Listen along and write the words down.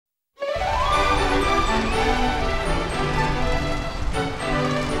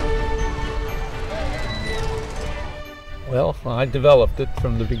Well, I developed it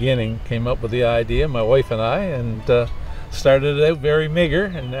from the beginning, came up with the idea, my wife and I, and started it out very meager,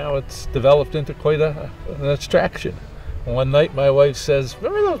 and now it's developed into quite an attraction. One night my wife says,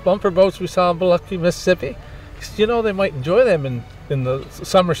 "Remember those bumper boats we saw in Biloxi, Mississippi? You know, they might enjoy them in the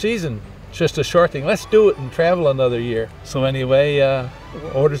summer season. It's just a short thing. Let's do it and travel another year." So anyway,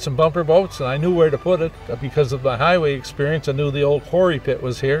 ordered some bumper boats, and I knew where to put it because of my highway experience. I knew the old quarry pit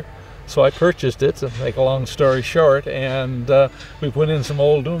was here. So I purchased it, to make a long story short, and we put in some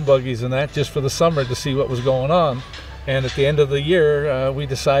old dune buggies and that just for the summer to see what was going on. And at the end of the year, we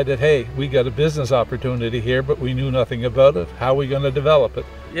decided, hey, we got a business opportunity here, but we knew nothing about it. How are we going to develop it?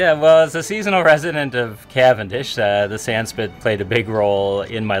 Yeah, well, as a seasonal resident of Cavendish, the Sandspit played a big role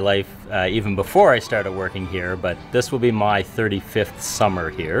in my life even before I started working here, but this will be my 35th summer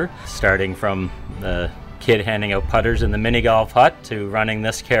here, starting from the kid handing out putters in the mini golf hut to running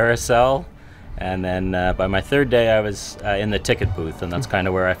this carousel, and then by my third day I was in the ticket booth, and that's kind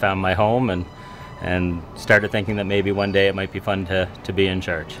of where I found my home and started thinking that maybe one day it might be fun to be in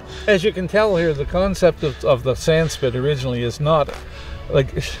charge. As you can tell here, the concept of the Sandspit originally is not like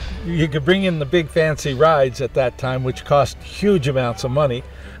you could bring in the big fancy rides at that time, which cost huge amounts of money,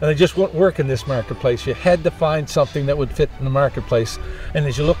 and they just wouldn't work in this marketplace. You had to find something that would fit in the marketplace, and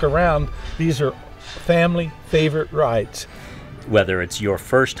as you look around, these are family favorite rides. Whether it's your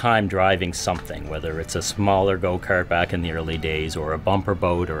first time driving something, whether it's a smaller go-kart back in the early days or a bumper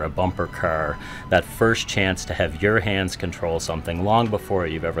boat or a bumper car, that first chance to have your hands control something long before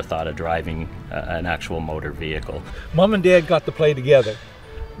you've ever thought of driving an actual motor vehicle. Mom and Dad got to play together.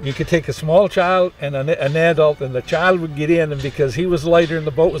 You could take a small child and an adult, and the child would get in, and because he was lighter and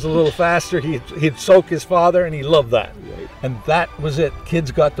the boat was a little faster, he'd soak his father, and he loved that. And that was it.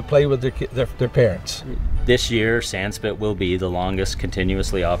 Kids got to play with their parents. This year, Sandspit will be the longest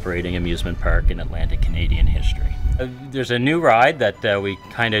continuously operating amusement park in Atlantic Canadian history. There's a new ride that we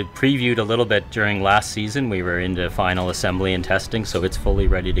kind of previewed a little bit during last season. We were into final assembly and testing, so it's fully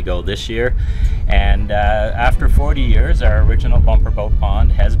ready to go this year. And after 40 years, our original bumper boat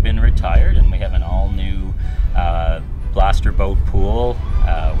pond has been retired, and we have an all-new blaster boat pool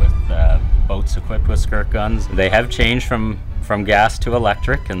with boats equipped with skirt guns. They have changed from gas to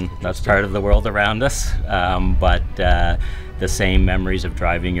electric, and that's part of the world around us. But the same memories of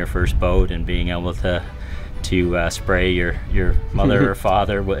driving your first boat and being able to spray your mother or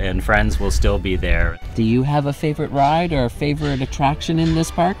father and friends will still be there. Do you have a favorite ride or a favorite attraction in this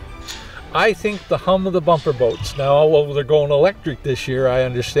park? I think the hum of the bumper boats. Now, although they're going electric this year, I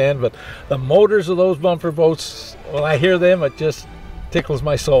understand, but the motors of those bumper boats, when I hear them, it just tickles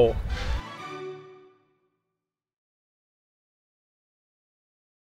my soul.